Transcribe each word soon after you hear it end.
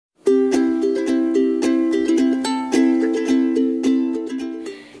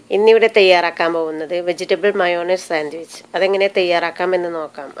ഇന്നിവിടെ തയ്യാറാക്കാൻ പോകുന്നത് വെജിറ്റബിൾ മയോണൈസ് സാൻഡ്വിച്ച്. അതെങ്ങനെ തയ്യാറാക്കാമെന്ന്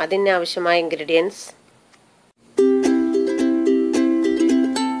നോക്കാം. അതിനാവശ്യമായ ഇൻഗ്രീഡിയൻസ്: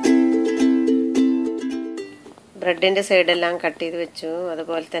 ബ്രെഡിൻ്റെ സൈഡെല്ലാം കട്ട് ചെയ്ത് വെച്ചു.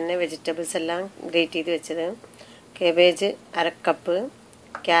 അതുപോലെ തന്നെ വെജിറ്റബിൾസ് എല്ലാം ഗ്രേറ്റ് ചെയ്ത് വെച്ചത്. കേബേജ് 1/2 കപ്പ്,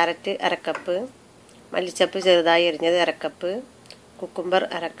 ക്യാരറ്റ് 1/2 കപ്പ്, മല്ലിച്ചപ്പ് ചെറുതായി അരിഞ്ഞത് 1/2 കപ്പ്, കുക്കുംബർ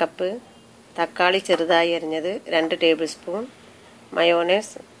 1/2 കപ്പ്, തക്കാളി ചെറുതായി അരിഞ്ഞത് 2 table spoon,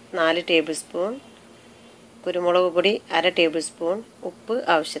 mayonnaise 4 table spoon, കുരുമുളക് പൊടി 1/2 ടേബിൾ സ്പൂൺ, ഉപ്പ്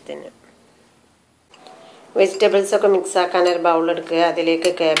ആവശ്യത്തിന്. വെജിറ്റബിൾസൊക്കെ മിക്സ് ആക്കാൻ ഒരു ബൗളെടുക്കുക.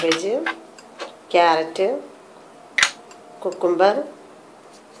 അതിലേക്ക് കാബേജ്, ക്യാരറ്റ്, കുക്കുംബർ,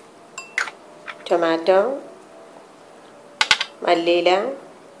 ടൊമാറ്റോ, മല്ലിയില,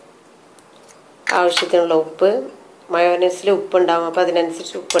 ആവശ്യത്തിനുള്ള ഉപ്പ്. മയോണൈസിൽ ഉപ്പുണ്ടാകും, അപ്പോൾ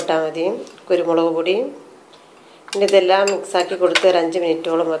അതിനനുസരിച്ച് ഉപ്പിട്ടാൽ മതി. കുരുമുളക് പൊടി. ഇനി ഇതെല്ലാം മിക്സാക്കി കൊടുത്ത് ഒരു 5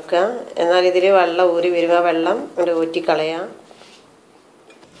 മിനിറ്റോളം വെക്കുക. എന്നാൽ ഇതിൽ വെള്ളം ഊറി വരുക, വെള്ളം ഇവിടെ ഊറ്റിക്കളയാം.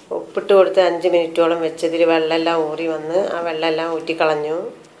 ഉപ്പിട്ട് കൊടുത്ത് 5 മിനിറ്റോളം വെച്ചതിൽ വെള്ളമെല്ലാം ഊറി വന്ന് ആ വെള്ളമെല്ലാം ഊറ്റിക്കളഞ്ഞു.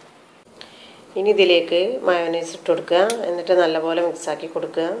 ഇനി ഇതിലേക്ക് മയോണൈസ് ഇട്ട് കൊടുക്കുക. എന്നിട്ട് നല്ലപോലെ മിക്സാക്കി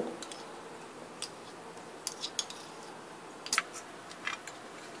കൊടുക്കുക.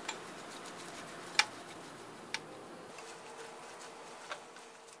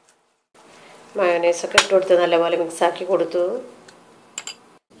 മയോണൈസൊക്കെ ഇട്ട് കൊടുത്ത് നല്ലപോലെ മിക്സാക്കി കൊടുത്തു.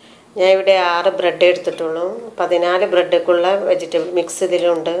 ഞാൻ ഇവിടെ 6 ബ്രെഡ് എടുത്തിട്ടുള്ളൂ. 14 ബ്രെഡൊക്കെയുള്ള വെജിറ്റബിൾ മിക്സ്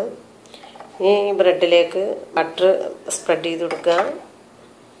ഇതിലുണ്ട്. ഈ ബ്രെഡിലേക്ക് ബട്ടർ സ്പ്രെഡ് ചെയ്ത് കൊടുക്കുക.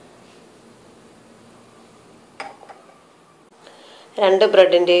 രണ്ട്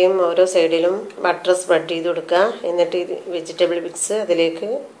ബ്രെഡിൻ്റെയും ഓരോ സൈഡിലും ബട്ടർ സ്പ്രെഡ് ചെയ്ത് കൊടുക്കുക. എന്നിട്ട് ഇത് വെജിറ്റബിൾ മിക്സ് അതിലേക്ക്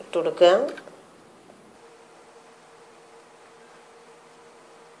ഇട്ട് കൊടുക്കുക.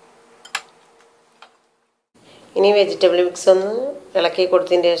 ഇനി വെജിറ്റബിൾ മിക്സ് ഒന്ന് ഇളക്കി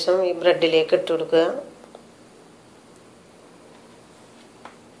കൊടുത്തതിന് ശേഷം ഈ ബ്രെഡിലേക്ക് ഇട്ട് കൊടുക്കുക.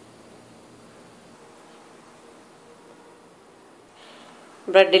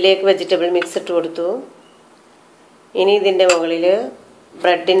 ബ്രെഡിലേക്ക് വെജിറ്റബിൾ മിക്സ് ഇട്ട് കൊടുത്തു. ഇനി ഇതിൻ്റെ മുകളിൽ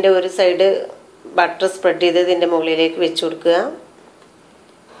ബ്രെഡിൻ്റെ ഒരു സൈഡ് ബട്ടർ സ്പ്രെഡ് ചെയ്ത് ഇതിൻ്റെ മുകളിലേക്ക് വെച്ച് കൊടുക്കുക.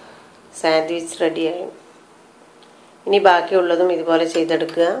 സാൻഡ്വിച്ച് റെഡിയായി. ഇനി ബാക്കിയുള്ളതും ഇതുപോലെ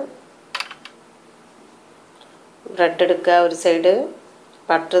ചെയ്തെടുക്കുക. ബ്രെഡ് എടുക്കുക, ഒരു സൈഡ്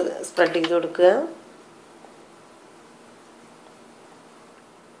ബട്ടർ സ്പ്രെഡ് ചെയ്ത് കൊടുക്കുക.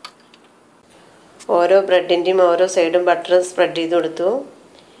 ഓരോ ബ്രെഡിൻ്റെയും ഓരോ സൈഡും ബട്ടർ സ്പ്രെഡ് ചെയ്ത് കൊടുത്തു.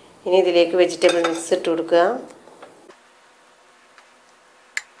 ഇനി ഇതിലേക്ക് വെജിറ്റബിൾ മിക്സ് ഇട്ട് കൊടുക്കുക.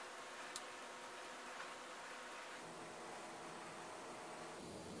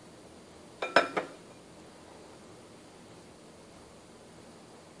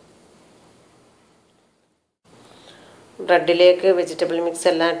 ബ്രെഡിലേക്ക് വെജിറ്റബിൾ മിക്സ്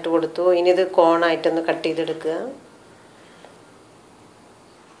എല്ലാം ഇട്ട് കൊടുത്തു. ഇനി ഇത് കോണായിട്ടൊന്ന് കട്ട് ചെയ്തെടുക്കുക.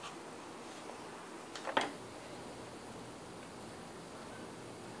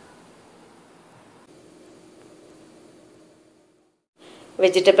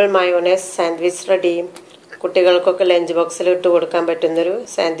 Vegetable mayonnaise sandwich ready. കുട്ടികൾക്കൊക്കെ ലഞ്ച് ബോക്സിൽ ഇട്ട് കൊടുക്കാൻ പറ്റുന്നൊരു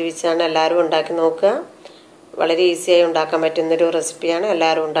സാൻഡ്വിച്ചാണ്. എല്ലാവരും ഉണ്ടാക്കി നോക്കുക. വളരെ ഈസിയായി ഉണ്ടാക്കാൻ പറ്റുന്നൊരു റെസിപ്പിയാണ്.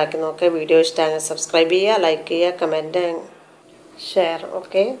 എല്ലാവരും ഉണ്ടാക്കി നോക്കുക. വീഡിയോ ഇഷ്ടമായാൽ സബ്സ്ക്രൈബ് ചെയ്യുക, ലൈക്ക് ചെയ്യുക, comment, share.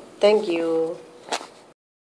 Okay, thank you.